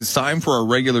It's time for our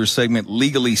regular segment,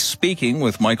 Legally Speaking,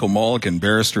 with Michael Mulligan,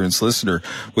 barrister and solicitor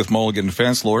with Mulligan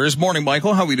Defense Lawyers. Morning,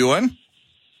 Michael. How are we doing?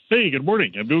 Hey, good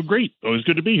morning. I'm doing great. Always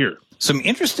good to be here. Some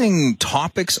interesting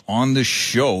topics on the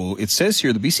show. It says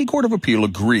here the BC Court of Appeal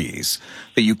agrees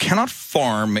that you cannot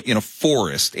farm in a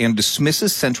forest and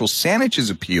dismisses Central Saanach's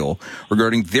appeal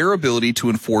regarding their ability to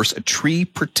enforce a tree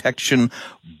protection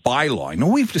bylaw. I know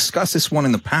we've discussed this one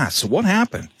in the past, so what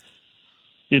happened?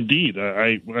 Indeed.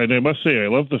 I must say, I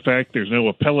love the fact there's no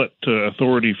appellate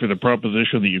authority for the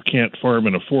proposition that you can't farm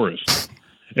in a forest.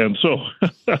 And so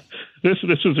this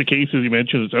is a case, as you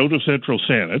mentioned, it's out of Central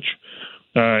Saanich,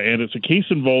 and it's a case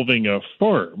involving a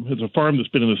farm. It's a farm that's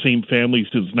been in the same family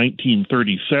since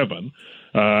 1937,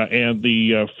 and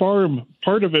the farm,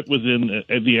 part of it was in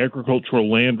the agricultural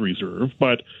land reserve,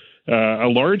 but a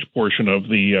large portion of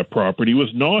the property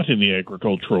was not in the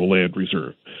agricultural land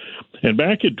reserve. And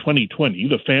back in 2020,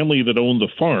 the family that owned the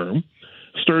farm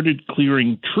started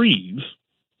clearing trees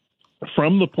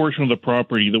from the portion of the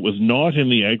property that was not in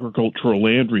the agricultural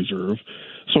land reserve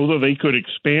so that they could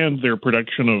expand their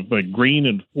production of grain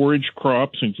and forage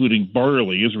crops, including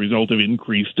barley, as a result of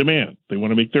increased demand. They want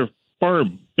to make their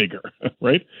farm bigger,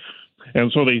 right?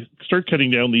 And so they start cutting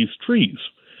down these trees.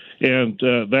 And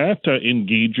that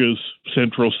engages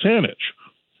Central Saanich,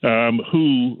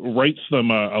 who writes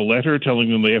them a letter telling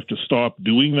them they have to stop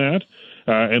doing that.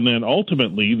 And then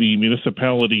ultimately, the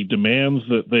municipality demands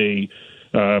that they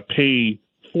pay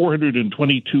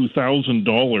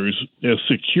 $422,000 as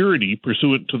security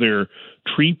pursuant to their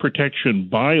tree protection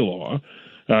bylaw,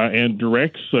 and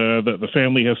directs that the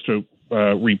family has to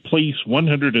replace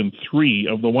 103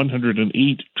 of the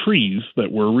 108 trees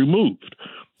that were removed.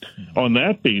 On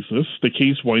that basis, the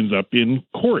case winds up in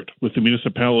court with the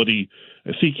municipality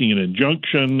seeking an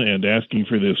injunction and asking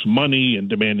for this money and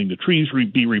demanding the trees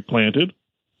be replanted.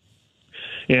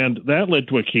 And that led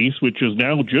to a case which is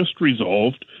now just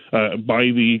resolved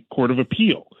by the Court of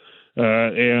Appeal.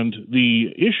 And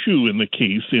the issue in the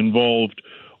case involved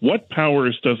what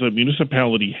powers does a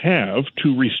municipality have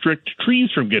to restrict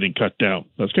trees from getting cut down?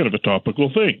 That's kind of a topical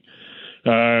thing.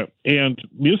 And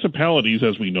municipalities,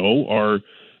 as we know, are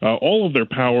all of their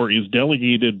power is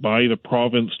delegated by the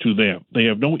province to them. They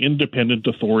have no independent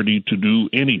authority to do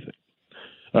anything.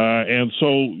 And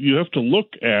so you have to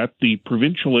look at the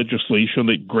provincial legislation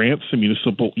that grants the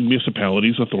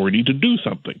municipalities authority to do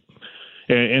something.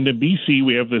 And in BC,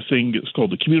 we have this thing, it's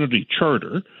called the Community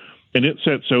Charter, and it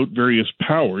sets out various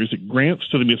powers. It grants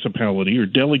to the municipality or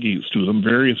delegates to them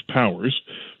various powers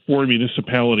for a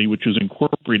municipality which is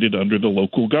incorporated under the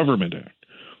Local Government Act.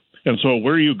 And so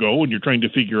where you go when you're trying to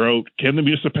figure out, can the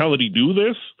municipality do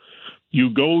this? You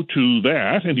go to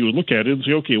that and you would look at it and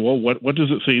say, okay, well, what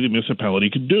does it say the municipality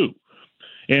can do?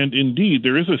 And indeed,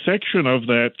 there is a section of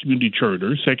that community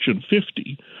charter, Section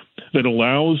 50, that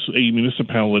allows a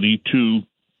municipality to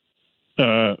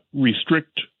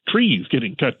restrict trees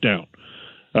getting cut down.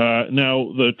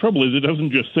 Now, the trouble is it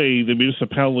doesn't just say the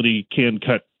municipality can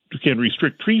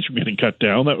restrict trees from getting cut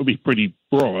down. That would be pretty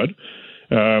broad.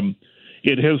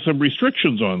 It has some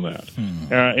restrictions on that.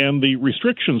 And the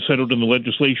restrictions set out in the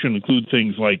legislation include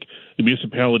things like the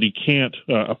municipality can't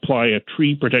apply a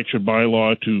tree protection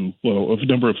bylaw to, well, a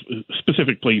number of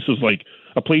specific places, like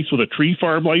a place with a tree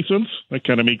farm license. That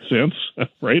kind of makes sense,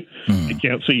 right? You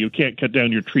can't say you can't cut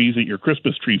down your trees at your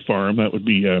Christmas tree farm. That would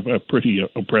be pretty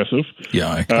oppressive.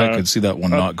 Yeah, I could see that one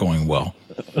not going well.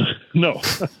 No.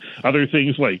 Other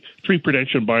things like tree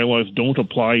protection bylaws don't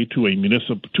apply to a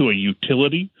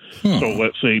utility. So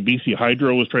let's say BC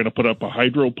Hydro is trying to put up a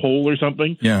hydro pole or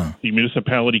something. Yeah. The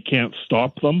municipality can't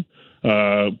stop them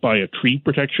by a tree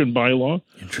protection bylaw.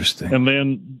 Interesting. And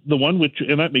then the one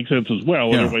and that makes sense as well.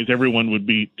 Yeah. Otherwise, everyone would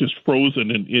be just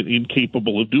frozen and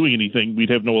incapable of doing anything. We'd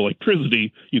have no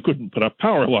electricity. You couldn't put up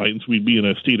power lines. We'd be in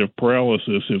a state of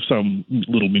paralysis if some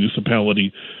little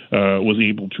municipality was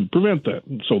able to prevent that.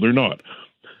 So they're not.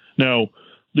 Now,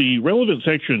 the relevant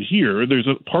section here, there's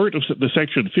a part of the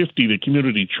Section 50, the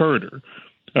Community Charter,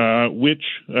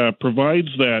 which provides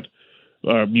that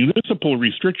municipal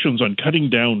restrictions on cutting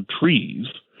down trees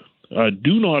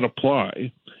do not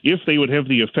apply if they would have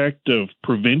the effect of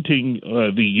preventing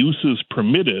the uses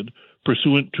permitted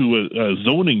pursuant to a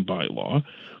zoning bylaw.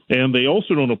 And they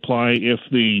also don't apply if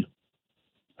the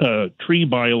tree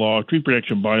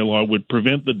protection bylaw would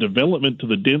prevent the development to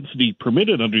the density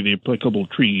permitted under the applicable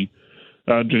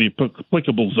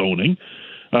zoning.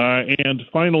 And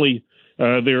finally,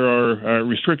 there are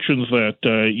restrictions that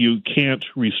you can't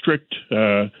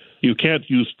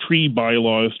use tree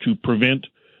bylaws to prevent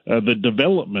the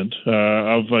development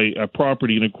of a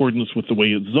property in accordance with the way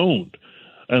it's zoned,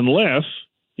 unless,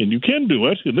 and you can do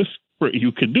it, in this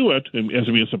you can do it as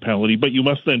a municipality, but you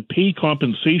must then pay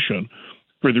compensation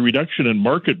for the reduction in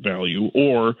market value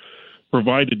or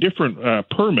provide a different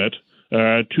permit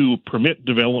to permit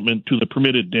development to the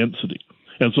permitted density.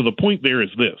 And so the point there is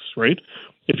this, right?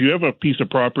 If you have a piece of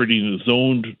property that is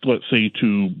zoned, let's say,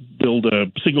 to build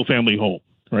a single-family home,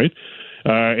 right?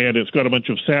 And it's got a bunch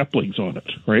of saplings on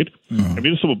it, right? Mm-hmm. A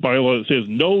municipal bylaw that says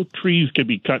no trees can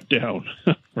be cut down,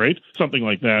 right? Something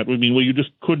like that would mean, well, you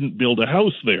just couldn't build a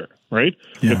house there, right?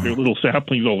 Yeah. If there are little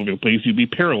saplings all over the place, you'd be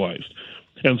paralyzed.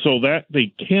 And so that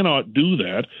they cannot do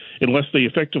that unless they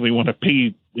effectively want to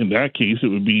pay, in that case, it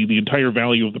would be the entire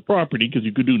value of the property because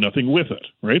you could do nothing with it,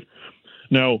 right?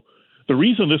 Now, the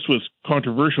reason this was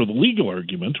controversial, the legal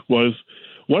argument, was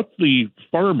what the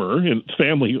farmer and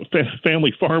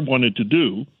family farm wanted to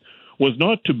do was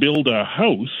not to build a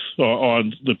house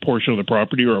on the portion of the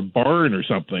property or a barn or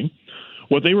something.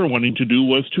 What they were wanting to do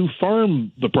was to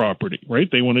farm the property, right?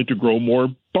 They wanted to grow more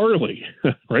barley,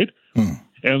 right?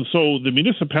 And so the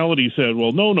municipality said,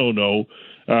 well, no,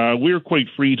 we're quite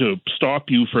free to stop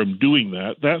you from doing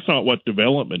that. That's not what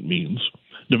development means.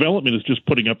 Development is just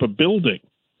putting up a building.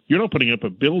 You're not putting up a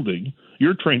building.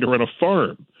 You're trying to run a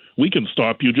farm. We can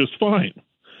stop you just fine.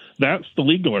 That's the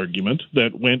legal argument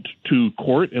that went to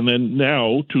court and then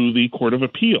now to the Court of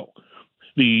Appeal.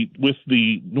 With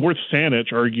the North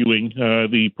Saanich arguing,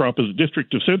 the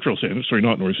District of Central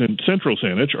Saanich, Central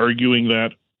Saanich, arguing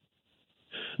that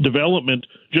development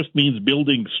just means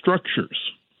building structures.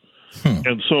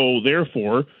 And so,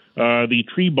 therefore, the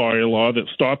tree bylaw that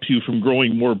stops you from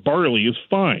growing more barley is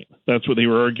fine. That's what they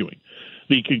were arguing.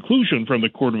 The conclusion from the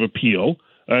Court of Appeal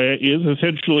is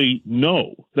essentially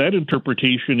no. That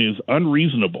interpretation is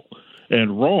unreasonable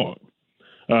and wrong.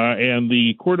 And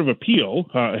the Court of Appeal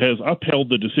has upheld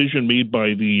the decision made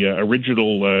by the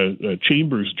original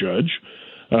Chambers judge,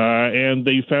 and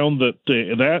they found that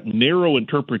that narrow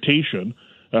interpretation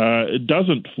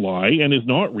doesn't fly and is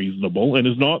not reasonable and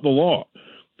is not the law.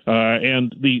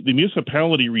 And the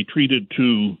municipality retreated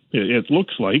to, it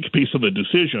looks like, based on the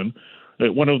decision,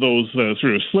 one of those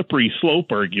sort of slippery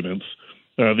slope arguments.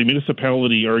 The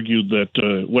municipality argued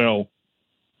that, well,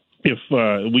 if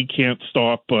we can't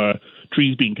stop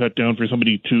trees being cut down for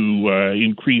somebody to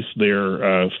increase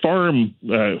their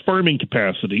farming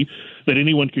capacity, that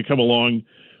anyone could come along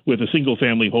with a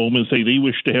single-family home and say they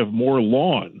wish to have more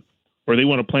lawn, or they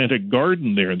want to plant a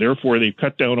garden there, and therefore they've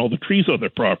cut down all the trees on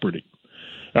their property.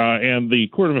 And the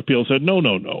Court of Appeal said, no,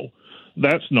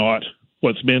 that's not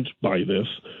what's meant by this.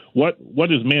 What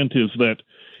is meant is that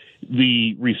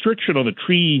the restriction on the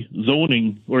tree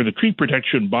zoning or the tree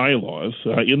protection bylaws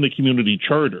in the community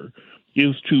charter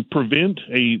is to prevent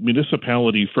a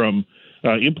municipality from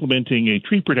implementing a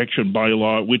tree protection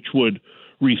bylaw which would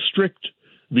restrict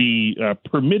the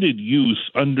permitted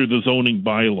use under the zoning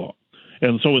bylaw.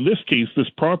 And so in this case, this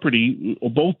property,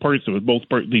 both parts of it,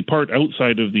 the part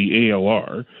outside of the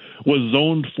ALR, was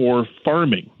zoned for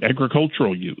farming,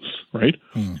 agricultural use, right?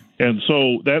 And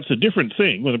so that's a different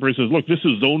thing when the person says, look, this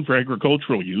is zoned for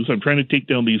agricultural use. I'm trying to take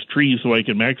down these trees so I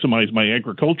can maximize my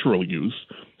agricultural use.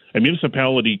 A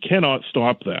municipality cannot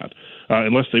stop that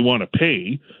unless they want to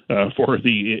pay for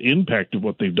the impact of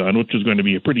what they've done, which is going to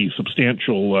be a pretty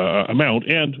substantial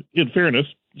amount. And in fairness,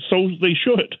 so they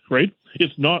should, right?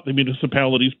 It's not the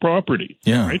municipality's property,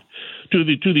 right? To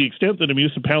the extent that a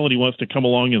municipality wants to come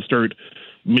along and start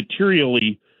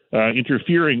materially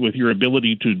interfering with your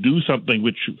ability to do something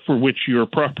for which your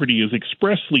property is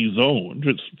expressly zoned,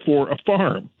 it's for a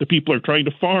farm. The people are trying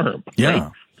to farm,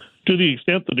 right? To the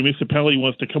extent that the municipality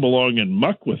wants to come along and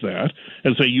muck with that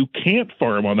and say you can't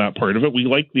farm on that part of it, we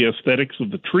like the aesthetics of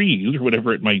the trees or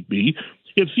whatever it might be,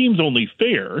 it seems only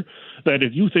fair that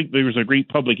if you think there's a great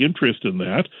public interest in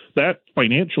that, that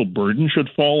financial burden should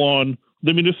fall on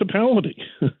the municipality,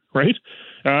 right?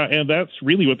 And that's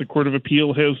really what the Court of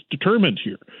Appeal has determined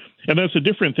here. And that's a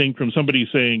different thing from somebody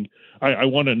saying, I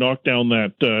want to knock down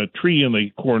that tree in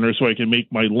the corner so I can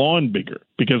make my lawn bigger,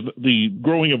 because the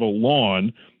growing of a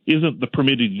lawn isn't the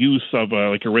permitted use of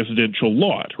like a residential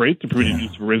lot, right? The permitted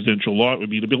use of a residential lot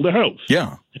would be to build a house.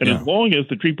 And as long as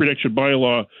the tree protection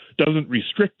bylaw doesn't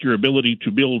restrict your ability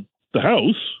to build the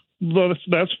house,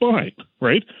 that's fine,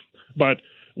 right? But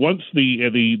once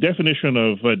the definition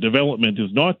of development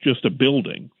is not just a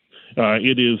building,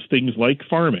 it is things like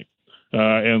farming.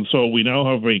 And so we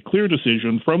now have a clear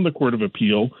decision from the Court of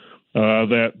Appeal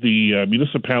that the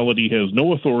municipality has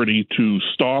no authority to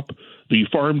stop the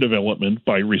farm development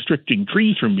by restricting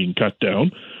trees from being cut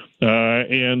down.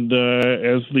 And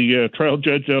as the trial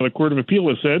judge of the Court of Appeal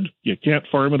has said, you can't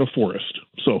farm in a forest.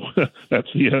 So that's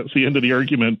the end of the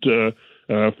argument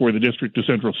for the District of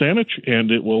Central Saanich,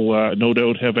 and it will no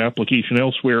doubt have application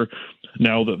elsewhere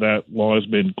now that that law has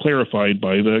been clarified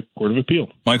by the Court of Appeal.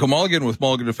 Michael Mulligan with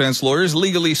Mulligan Defense Lawyers.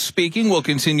 Legally Speaking, we'll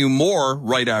continue more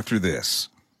right after this.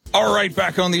 All right,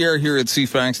 back on the air here at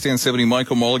CFAX 1070.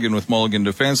 Michael Mulligan with Mulligan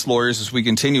Defense Lawyers as we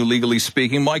continue Legally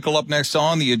Speaking. Michael, up next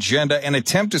on the agenda, an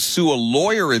attempt to sue a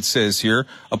lawyer, it says here,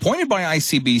 appointed by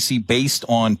ICBC based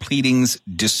on pleadings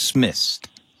dismissed.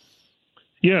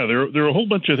 Yeah, there are a whole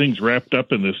bunch of things wrapped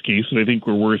up in this case that I think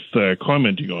were worth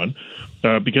commenting on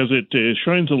because it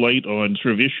shines a light on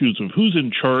sort of issues of who's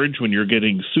in charge when you're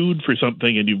getting sued for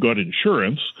something and you've got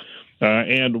insurance,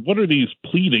 and what are these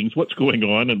pleadings, what's going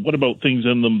on, and what about things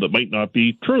in them that might not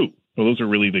be true? Well, those are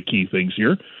really the key things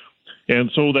here. And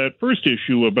so that first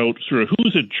issue about sort of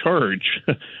who's in charge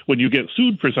when you get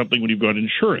sued for something when you've got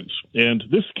insurance, and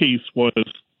this case was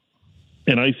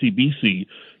an ICBC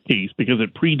case because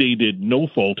it predated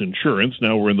no-fault insurance.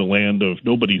 Now we're in the land of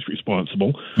nobody's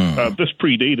responsible. This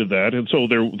predated that, and so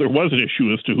there was an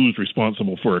issue as to who's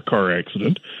responsible for a car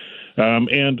accident.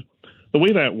 And the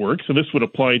way that works, and this would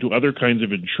apply to other kinds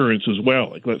of insurance as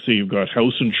well, like let's say you've got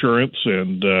house insurance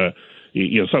and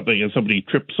somebody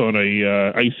trips on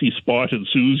a icy spot and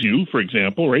sues you, for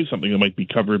example, right? Something that might be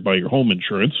covered by your home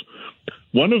insurance.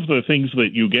 One of the things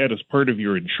that you get as part of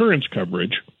your insurance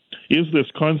coverage is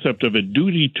this concept of a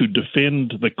duty to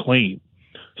defend the claim.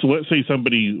 So let's say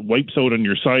somebody wipes out on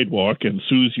your sidewalk and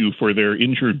sues you for their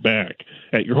injured back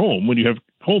at your home when you have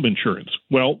home insurance.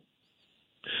 Well,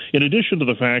 in addition to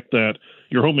the fact that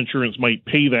your home insurance might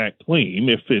pay that claim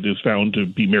if it is found to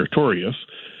be meritorious,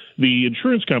 the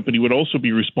insurance company would also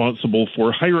be responsible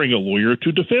for hiring a lawyer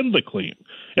to defend the claim.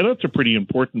 And that's a pretty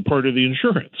important part of the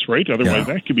insurance, right? Otherwise,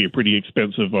 that could be a pretty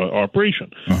expensive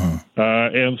operation.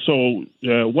 And so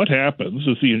what happens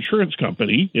is the insurance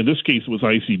company, in this case it was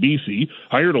ICBC,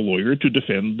 hired a lawyer to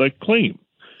defend the claim.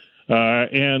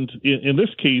 And in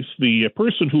this case, the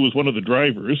person who was one of the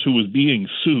drivers who was being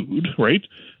sued, right,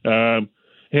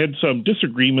 had some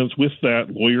disagreements with that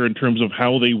lawyer in terms of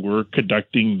how they were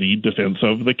conducting the defense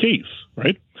of the case,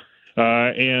 right?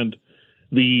 And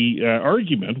the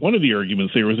argument, one of the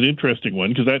arguments there was an interesting one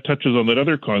because that touches on that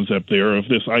other concept there of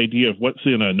this idea of what's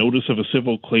in a notice of a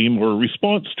civil claim or a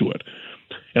response to it.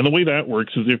 And the way that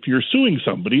works is if you're suing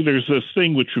somebody, there's this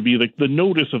thing which would be like the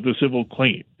notice of the civil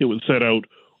claim. It would set out,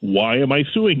 why am I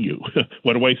suing you?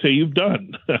 What do I say you've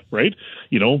done? Right?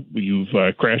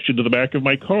 You've crashed into the back of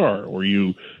my car, or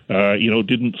you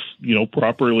didn't,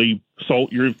 properly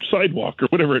salt your sidewalk, or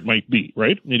whatever it might be,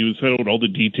 right? And you would set out all the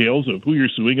details of who you're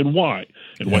suing and why,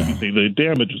 and what you say the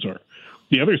damages are.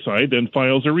 The other side then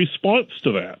files a response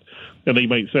to that, and they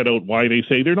might set out why they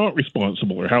say they're not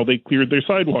responsible, or how they cleared their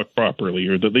sidewalk properly,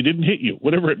 or that they didn't hit you,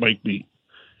 whatever it might be.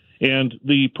 And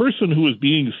the person who is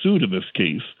being sued in this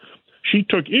case, she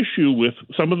took issue with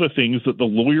some of the things that the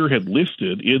lawyer had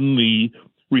listed in the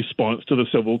response to the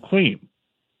civil claim.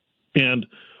 And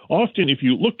often, if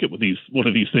you look at one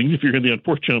of these things, if you're in the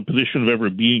unfortunate position of ever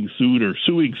being sued or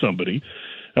suing somebody,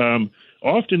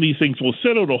 often these things will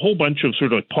set out a whole bunch of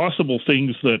sort of possible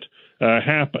things that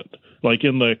happened. Like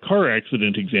in the car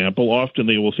accident example, often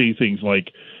they will say things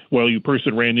like, well, you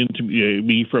person ran into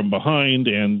me from behind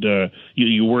and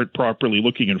you weren't properly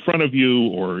looking in front of you,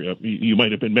 or you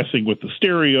might have been messing with the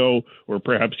stereo, or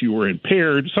perhaps you were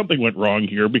impaired. Something went wrong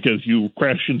here because you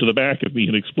crashed into the back of me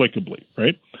inexplicably,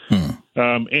 right?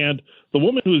 And the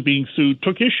woman who was being sued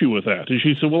took issue with that. And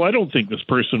she said, well, I don't think this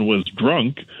person was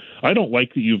drunk. I don't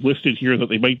like that you've listed here that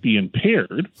they might be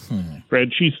impaired.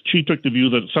 And she took the view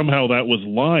that somehow that was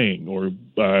lying or,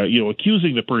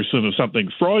 accusing the person of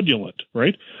something fraudulent,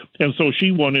 right? And so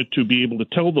she wanted to be able to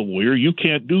tell the lawyer, you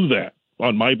can't do that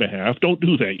on my behalf. Don't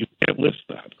do that. You can't list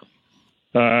that.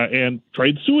 And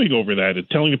tried suing over that and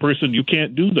telling the person you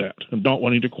can't do that and not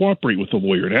wanting to cooperate with the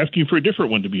lawyer and asking for a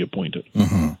different one to be appointed.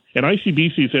 And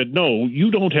ICBC said, no,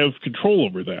 you don't have control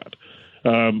over that.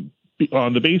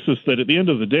 On the basis that at the end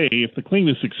of the day, if the claim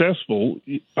is successful,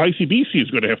 ICBC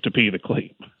is going to have to pay the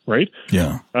claim, right?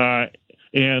 Yeah.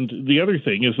 And the other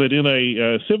thing is that in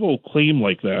a civil claim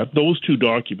like that, those two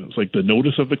documents, like the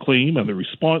notice of the claim and the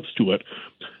response to it,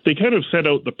 they kind of set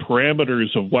out the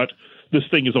parameters of what this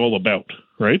thing is all about,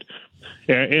 right?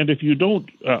 And if you don't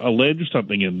allege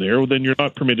something in there, then you're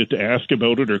not permitted to ask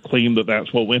about it or claim that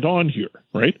that's what went on here,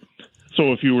 right?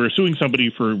 So if you were suing somebody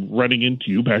for running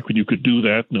into you back when you could do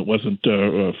that and it wasn't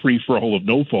a free-for-all of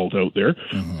no fault out there,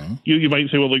 you might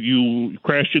say, well, look, you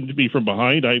crashed into me from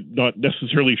behind. I'm not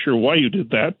necessarily sure why you did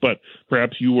that, but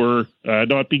perhaps you were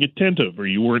not being attentive, or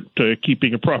you weren't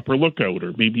keeping a proper lookout,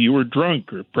 or maybe you were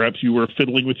drunk, or perhaps you were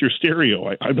fiddling with your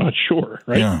stereo. I'm not sure,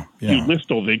 right? Yeah. You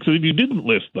list all things. So if you didn't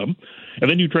list them,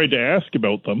 and then you tried to ask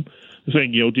about them,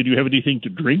 saying, did you have anything to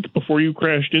drink before you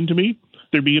crashed into me?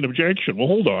 There'd be an objection. Well,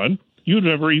 hold on. You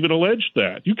never even alleged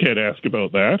that. You can't ask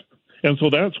about that. And so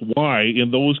that's why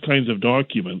in those kinds of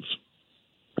documents,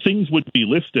 things would be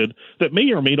listed that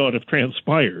may or may not have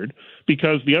transpired,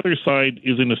 because the other side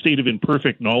is in a state of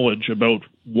imperfect knowledge about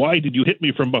why did you hit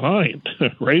me from behind,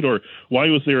 right? Or why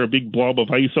was there a big blob of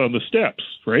ice on the steps,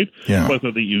 right? Yeah. Was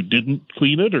it that you didn't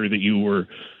clean it, or that you were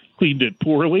cleaned it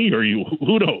poorly, or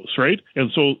who knows, right?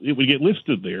 And so it would get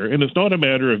listed there. And it's not a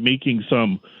matter of making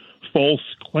some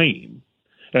false claim.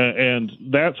 And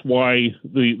that's why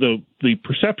the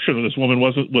perception of this woman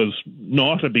was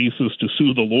not a basis to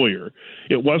sue the lawyer.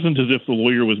 It wasn't as if the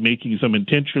lawyer was making some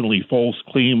intentionally false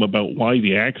claim about why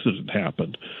the accident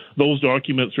happened. Those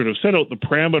documents sort of set out the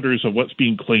parameters of what's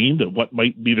being claimed and what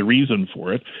might be the reason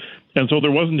for it. And so there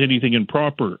wasn't anything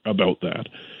improper about that.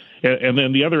 And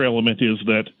then the other element is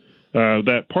that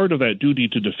that part of that duty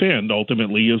to defend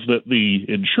ultimately is that the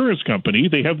insurance company,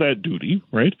 they have that duty,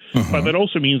 right? But that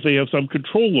also means they have some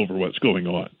control over what's going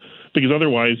on. Because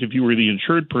otherwise, if you were the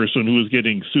insured person who was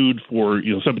getting sued for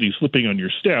somebody slipping on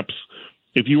your steps,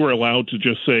 if you were allowed to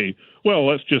just say, well,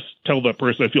 let's just tell that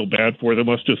person I feel bad for them,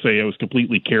 let's just say I was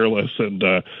completely careless, and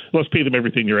let's pay them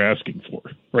everything they're asking for,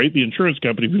 right? The insurance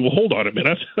company, well, hold on a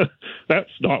minute. That's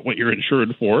not what you're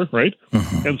insured for, right?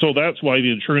 And so that's why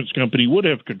the insurance company would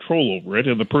have control over it,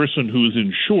 and the person who's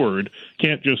insured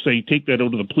can't just say, take that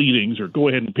out of the pleadings, or go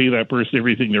ahead and pay that person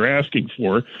everything they're asking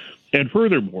for. And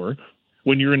furthermore,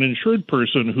 when you're an insured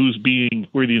person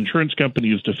where the insurance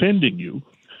company is defending you,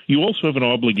 you also have an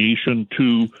obligation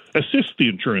to assist the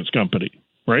insurance company,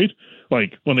 right?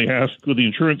 Like when they ask the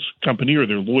insurance company or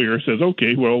their lawyer says,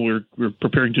 okay, well, we're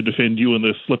preparing to defend you in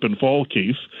this slip and fall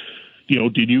case.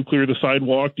 Did you clear the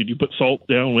sidewalk? Did you put salt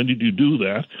down? When did you do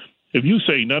that? If you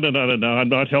say, no, I'm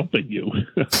not helping you,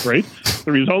 right?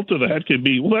 The result of that can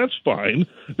be, well, that's fine.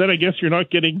 Then I guess you're not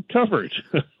getting covered,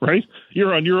 right?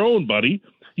 You're on your own, buddy.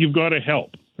 You've got to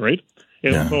help, right?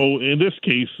 And so in this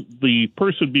case, the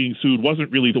person being sued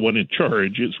wasn't really the one in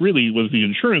charge. It really was the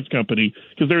insurance company,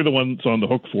 because they're the ones on the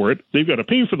hook for it. They've got to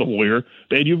pay for the lawyer,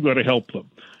 and you've got to help them.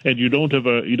 And you don't have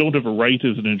a right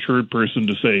as an insured person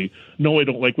to say, no, I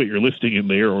don't like what you're listing in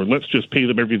there, or let's just pay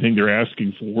them everything they're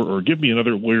asking for, or give me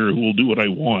another lawyer who will do what I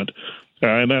want.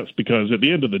 And that's because at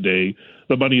the end of the day,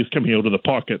 the money is coming out of the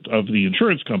pocket of the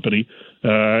insurance company.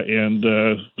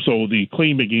 So the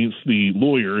claim against the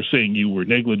lawyer saying you were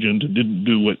negligent and didn't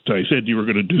do what I said you were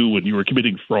going to do, and you were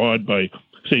committing fraud by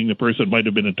saying the person might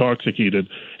have been intoxicated,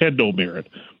 had no merit.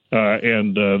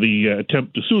 The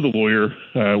attempt to sue the lawyer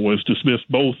was dismissed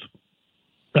both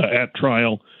at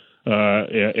trial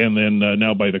and then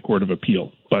now by the Court of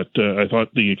Appeal. But I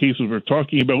thought the cases we're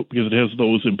talking about, because it has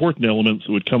those important elements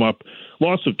that would come up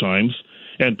lots of times,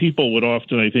 and people would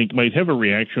often, I think, might have a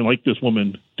reaction like this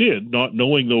woman did, not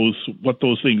knowing what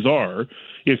those things are.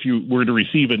 If you were to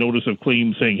receive a notice of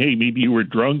claim saying, hey, maybe you were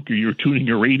drunk or you were tuning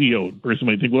your radio, the person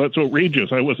might think, well, that's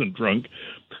outrageous. I wasn't drunk.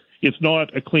 It's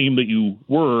not a claim that you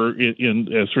were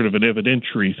in as sort of an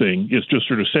evidentiary thing. It's just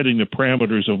sort of setting the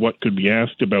parameters of what could be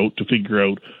asked about to figure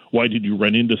out why did you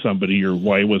run into somebody, or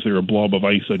why was there a blob of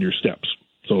ice on your steps.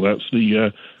 So that's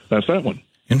that one.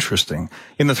 Interesting.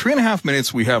 In the 3.5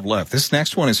 minutes we have left, this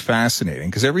next one is fascinating,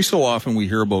 because every so often we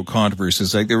hear about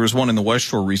controversies. Like there was one in the West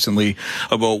Shore recently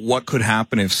about what could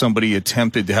happen if somebody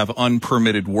attempted to have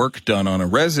unpermitted work done on a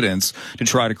residence to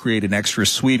try to create an extra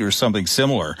suite or something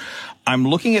similar. I'm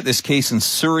looking at this case in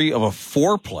Surrey of a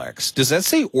fourplex. Does that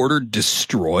say ordered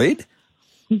destroyed?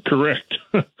 Correct.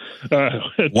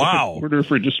 Wow. Order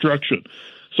for destruction.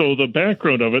 So the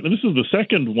background of it, and this is the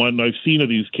second one I've seen of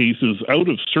these cases out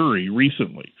of Surrey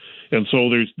recently. And so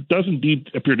there does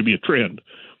indeed appear to be a trend.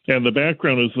 And the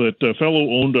background is that a fellow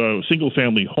owned a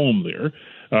single-family home there,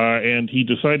 and he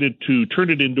decided to turn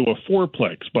it into a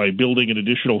fourplex by building an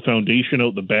additional foundation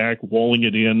out the back, walling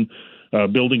it in,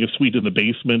 building a suite in the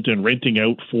basement, and renting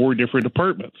out 4 different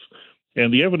apartments.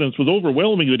 And the evidence was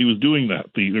overwhelming that he was doing that.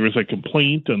 There was a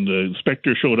complaint, and the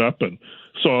inspector showed up and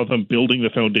saw them building the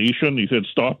foundation. He said,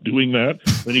 stop doing that.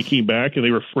 Then he came back, and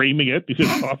they were framing it. He said,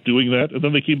 stop doing that. And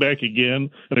then they came back again,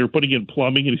 and they were putting in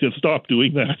plumbing, and he said, stop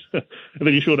doing that. And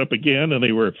then he showed up again, and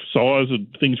they were saws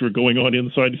and things were going on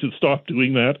inside. He said, stop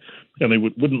doing that. And they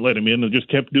wouldn't let him in and just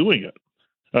kept doing it.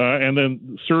 And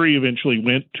then Surrey eventually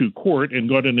went to court and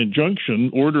got an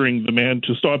injunction ordering the man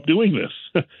to stop doing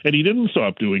this. And he didn't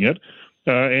stop doing it.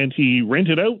 And he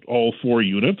rented out all 4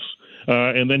 units.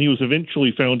 And then he was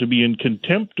eventually found to be in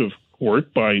contempt of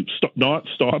court by not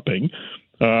stopping,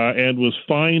 and was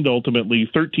fined ultimately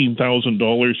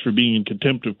 $13,000 for being in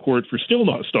contempt of court for still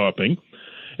not stopping.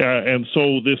 And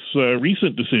so this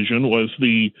recent decision was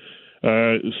the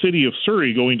city of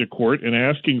Surrey going to court and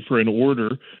asking for an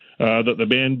order that the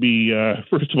man be,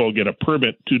 first of all, get a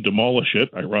permit to demolish it,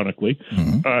 ironically,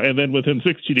 and then within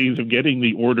 60 days of getting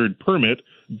the ordered permit,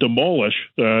 demolish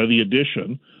the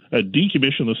addition,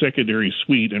 decommission the secondary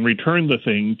suite, and return the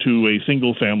thing to a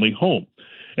single-family home.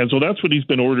 And so that's what he's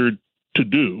been ordered to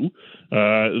do.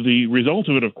 The result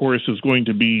of it, of course, is going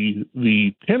to be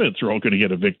the tenants are all going to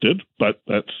get evicted, but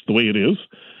that's the way it is.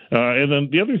 And then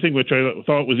the other thing which I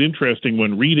thought was interesting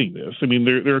when reading this, I mean,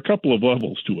 there are a couple of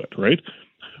levels to it, right?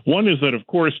 One is that, of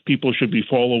course, people should be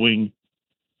following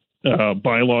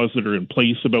bylaws that are in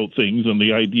place about things, and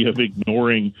the idea of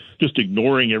ignoring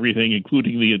everything,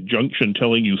 including the injunction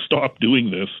telling you stop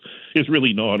doing this, is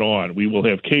really not on. We will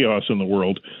have chaos in the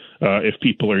world if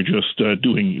people are just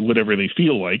doing whatever they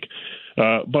feel like.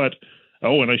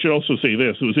 And I should also say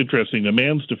this. It was interesting. The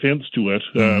man's defense to it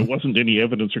wasn't any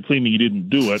evidence or claiming he didn't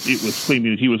do it. It was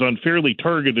claiming that he was unfairly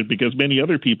targeted because many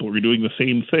other people were doing the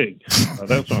same thing.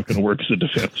 That's not going to work as a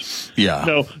defense. Yeah.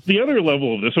 Now, the other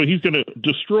level of this, so he's going to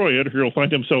destroy it, or he'll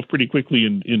find himself pretty quickly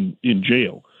in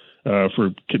jail for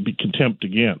contempt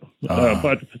again.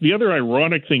 But the other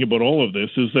ironic thing about all of this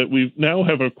is that we now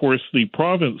have, of course, the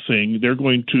province saying they're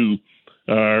going to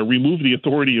remove the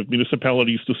authority of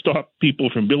municipalities to stop people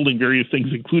from building various things,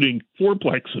 including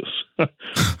fourplexes.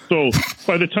 So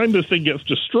by the time this thing gets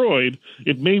destroyed,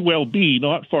 it may well be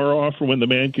not far off from when the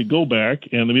man could go back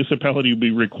and the municipality will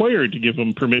be required to give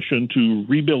him permission to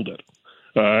rebuild it.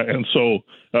 And so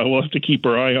we'll have to keep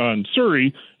our eye on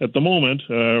Surrey. At the moment,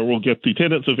 we'll get the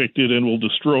tenants evicted and we'll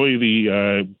destroy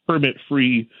the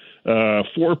permit-free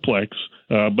fourplex.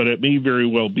 But it may very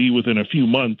well be within a few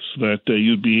months that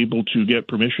you'd be able to get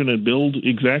permission and build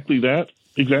exactly there.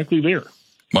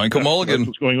 Michael Mulligan. That's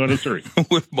what's going on in Surrey.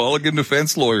 With Mulligan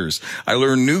Defense Lawyers. I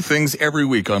learn new things every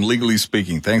week on Legally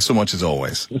Speaking. Thanks so much as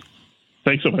always.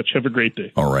 Thanks so much. Have a great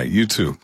day. All right, you too.